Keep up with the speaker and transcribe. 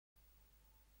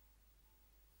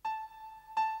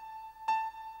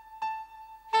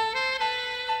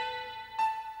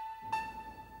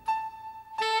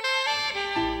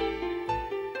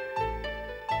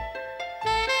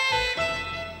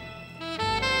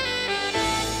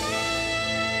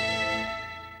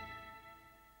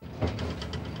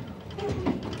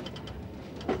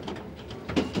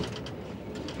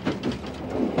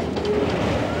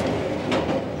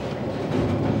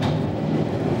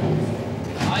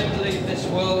I believe this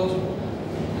world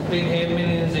has been here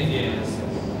millions of years.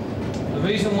 The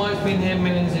reason why it's been here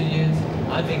millions of years,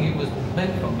 I think it was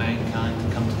meant for mankind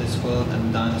to come to this world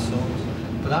and dinosaurs.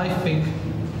 But I think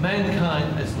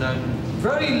mankind has known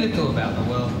very little about the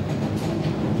world.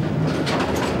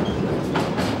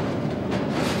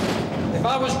 If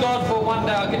I was God for one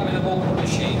day, I'd get rid of all the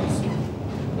machines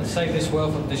and save this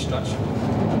world from destruction.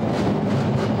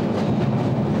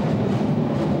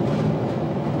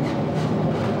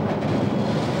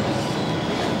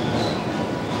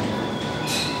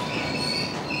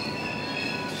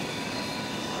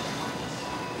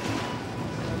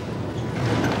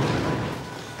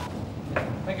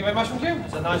 Thank you very much, thank you.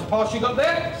 It's a nice pass you got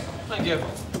there. Thank you.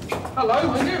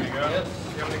 Hello, thank you. There you go. Yes.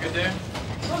 You having a good day?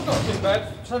 Well, not too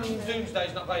bad.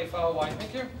 Doomsday's not very far away,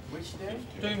 thank you. Which day?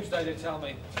 Doomsday, they tell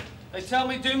me. They tell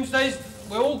me Doomsday's,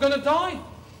 we're all going to die.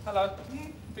 Hello.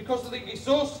 Because of the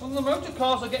exhaust from the motor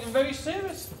cars are getting very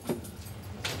serious.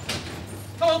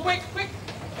 Come on, quick, quick.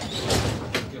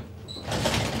 Thank you.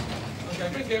 Okay,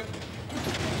 thank you.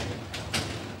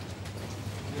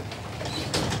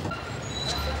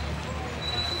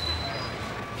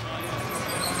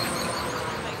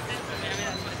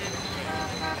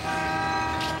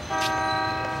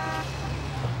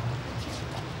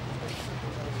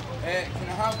 Can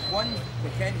I have one to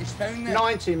Kentish Town then?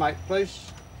 90, mate,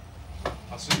 please.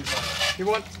 I'll see you later. You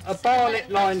want a Barnet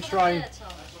line train?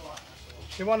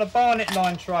 You want a Barnet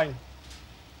line train?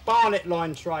 Barnet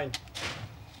line train.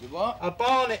 You what? A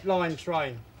Barnet line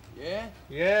train. Yeah?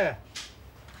 Yeah.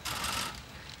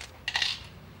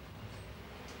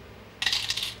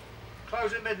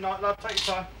 Close at midnight, love. Take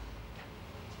your time.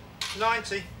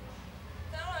 90.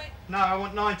 No, I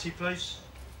want 90, please.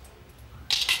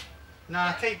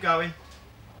 No, keep going.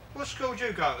 What school do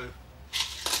you go to?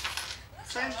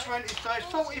 10, 20, 30,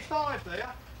 45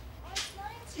 there.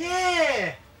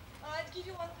 Yeah! I'd give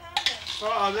you £1 then.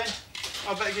 Right then.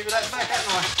 I better give you that back,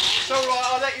 haven't I? It's alright,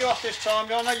 I'll let you off this time.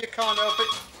 I know you can't help it.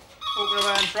 Walking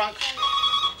around drunk.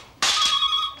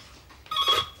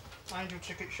 Angel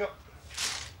ticket shop.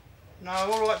 No,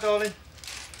 alright darling.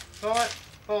 Alright,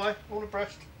 bye, all the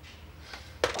best.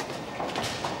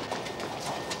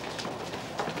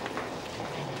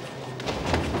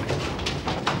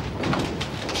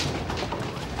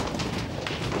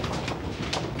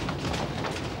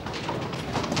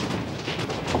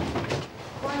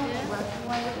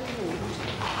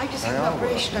 I just had an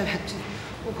operation. I had to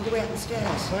walk all the way up the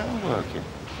stairs. They are working.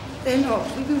 They're not.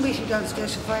 We've been waiting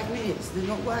downstairs for 5 minutes. They're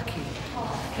not working.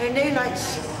 There are no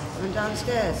lights on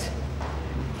downstairs.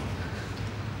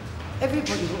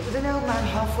 Everybody, there's an old man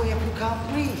halfway up who can't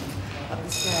breathe up the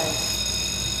stairs.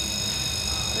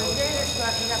 There's no lights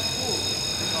working up the wall.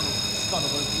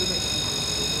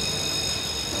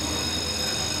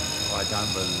 I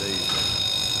don't believe it.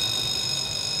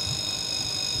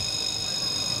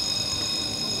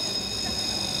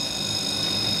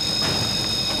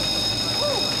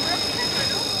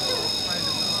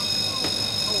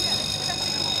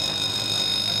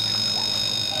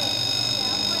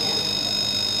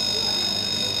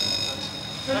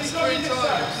 That's 3 times.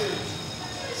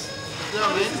 No,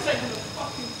 man.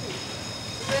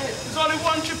 There's only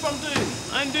one trip I'm doing.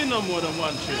 I ain't doing no more than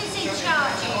one trip. Who's in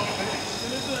charge here?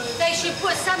 They should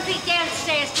put something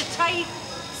downstairs to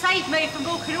save me from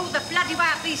walking all the bloody way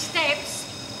up these steps.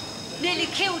 Nearly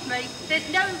killed me. There's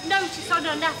no notice on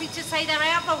or nothing to say they're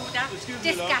out of order. Excuse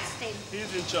me, disgusting. love.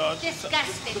 He's in charge.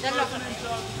 Disgusting. The The lot person of in them.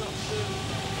 charge is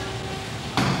upstairs.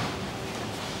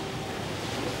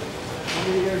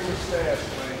 Can you go to stairs,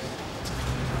 please?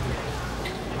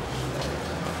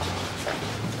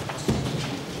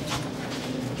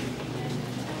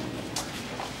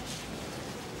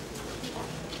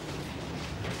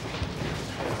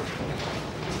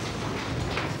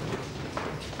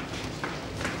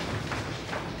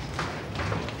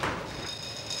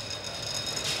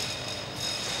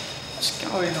 What's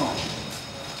going on?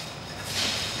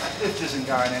 That lift isn't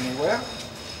going anywhere.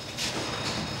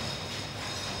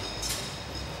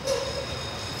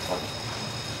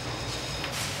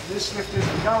 This lift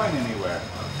isn't going anywhere.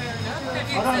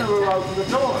 I don't know who opened the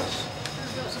doors.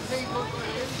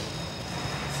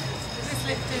 This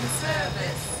lift in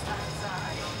service.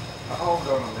 But hold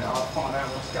on a minute, I'll find out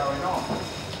what's going on.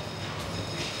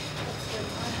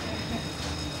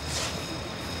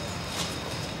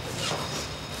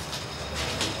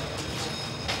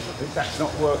 I think that's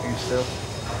not working still.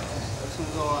 This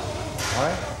one's alright now.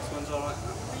 Right? This one's alright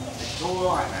now. It's all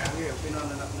right now. Yeah, we've been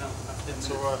on and up now. It's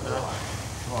all right now.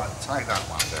 Right, take that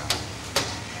one down.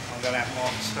 I'm going to have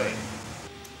more steam.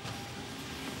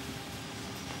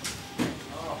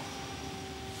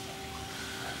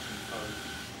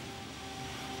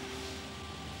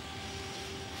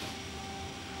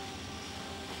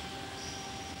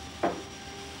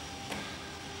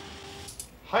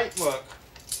 Hate work.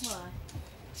 Why?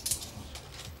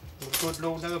 The good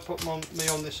Lord never put me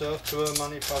on this earth to earn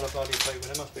money for other bloody people.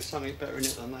 There must be something better in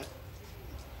it than that.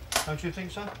 Don't you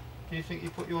think so? Do you think he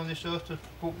put you on this earth to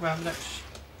walk around with that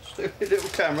stupid little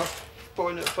camera,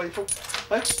 pointing at people?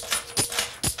 Eh?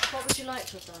 What would you like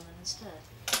to have done then instead?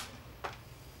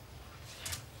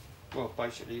 Well,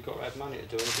 basically you've got to have money to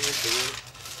do anything, haven't you,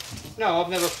 really? No, I've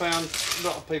never found, a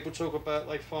lot of people talk about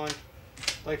they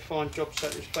find job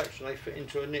satisfaction, they fit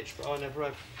into a niche, but I never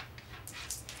have.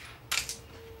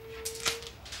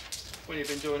 When you've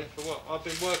been doing it for what? I've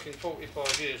been working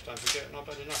 45 years, don't forget, and I've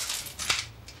had enough.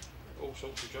 All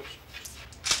sorts of jobs.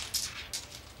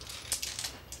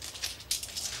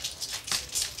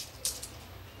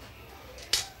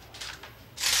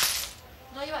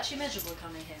 Are you actually miserable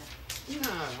coming here? No,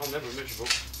 I'm never miserable.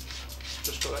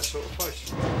 Just got that sort of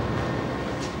face.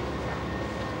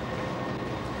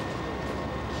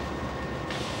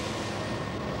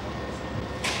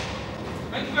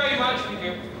 Thank you very much. Thank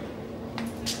you.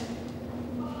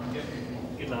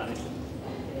 Good night.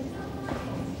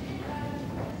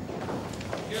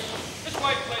 This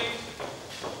way, please.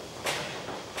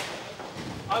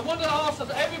 I want to ask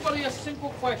everybody a simple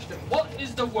question. What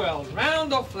is the world,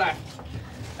 round or flat?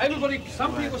 Everybody,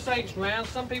 some people say it's round,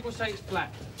 some people say it's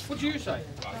flat. What do you say?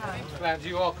 Round.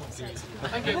 You are confused.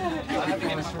 Thank you.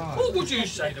 What would you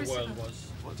say the world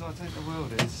was? What do I think the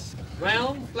world is?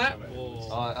 Round, flat, or...?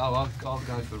 I'll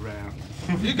go for round.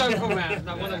 You go for round.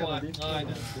 No, wonder why. I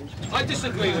know. I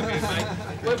disagree with you,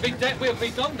 mate. We'll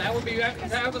be done now. We'll be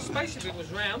out of space if it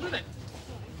was round, isn't it?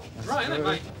 That's right, isn't it,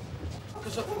 mate?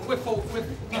 Because what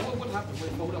would happen? We're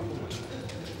fold up, wouldn't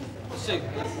we? See,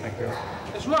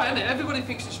 it's right, isn't it? Everybody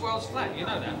thinks this world's flat, you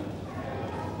know that.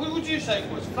 What would you say it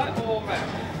was, flat or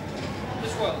round?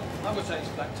 This world, I would say it's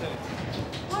flat too.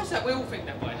 Why is that? We all think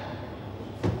that way.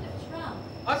 It's round.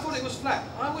 I thought it was flat.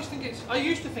 I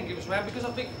used to think it was round because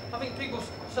I think people,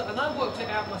 and I worked it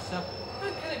out myself.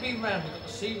 How can it be round? We've got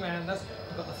the sea round us,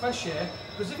 we've got the fresh air.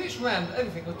 Because if it's round,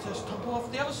 everything would just topple off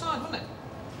the other side, wouldn't it?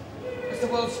 As the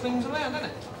world spins around, doesn't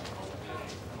it?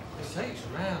 They say it's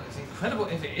round. It's incredible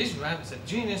if it is round. It's a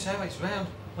genius how it's round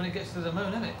when it gets to the moon,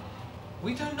 isn't it?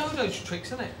 We don't know those tricks,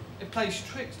 isn't it? It plays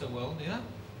tricks, the world, you know?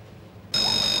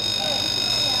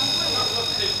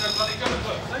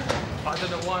 I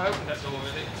don't know why I opened that door,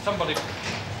 really. Somebody...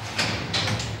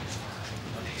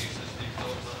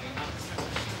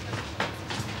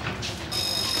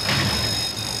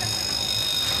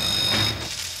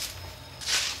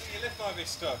 Your lift might be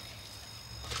stuck.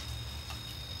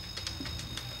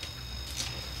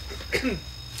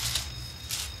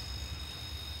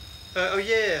 Oh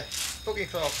yeah, booking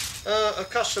club. A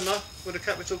customer with a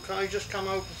capital K just come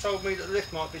over and told me that the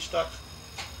lift might be stuck.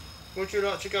 Would you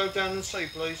like to go down and see,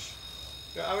 please?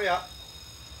 Yeah, hurry up.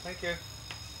 Thank you.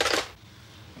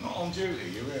 I'm not on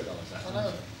duty, you realise that? I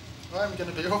know. I'm going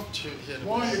to be off duty here.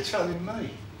 Why are you telling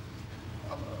me?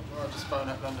 I'll just phone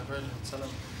up London Bridge and tell them.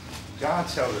 Go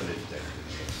tell the lift deck.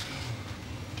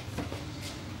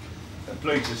 And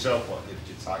please yourself what lift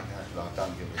you take, actually I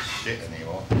don't give a shit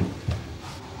anymore.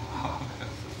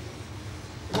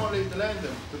 You won't leave the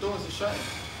landing. The doors are shut.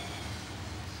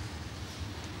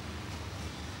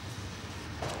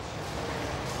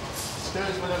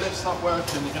 Stairs, when the lift's not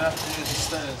working, you're going to have to use the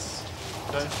stairs.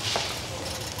 Okay?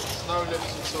 There's no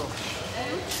lifts at all.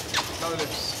 No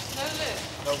lifts. No lift?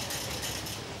 No.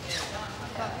 I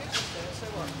can't use the stairs, so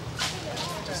what?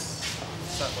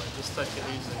 Just that way. Just take it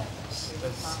easy.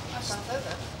 I can't go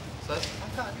there. So, I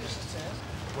can't use the stairs.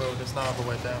 well, there's no other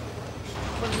way down.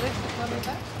 Will the lift coming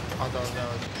back? I don't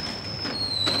know.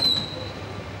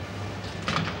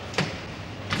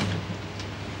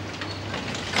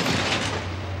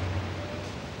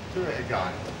 Do it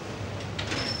again.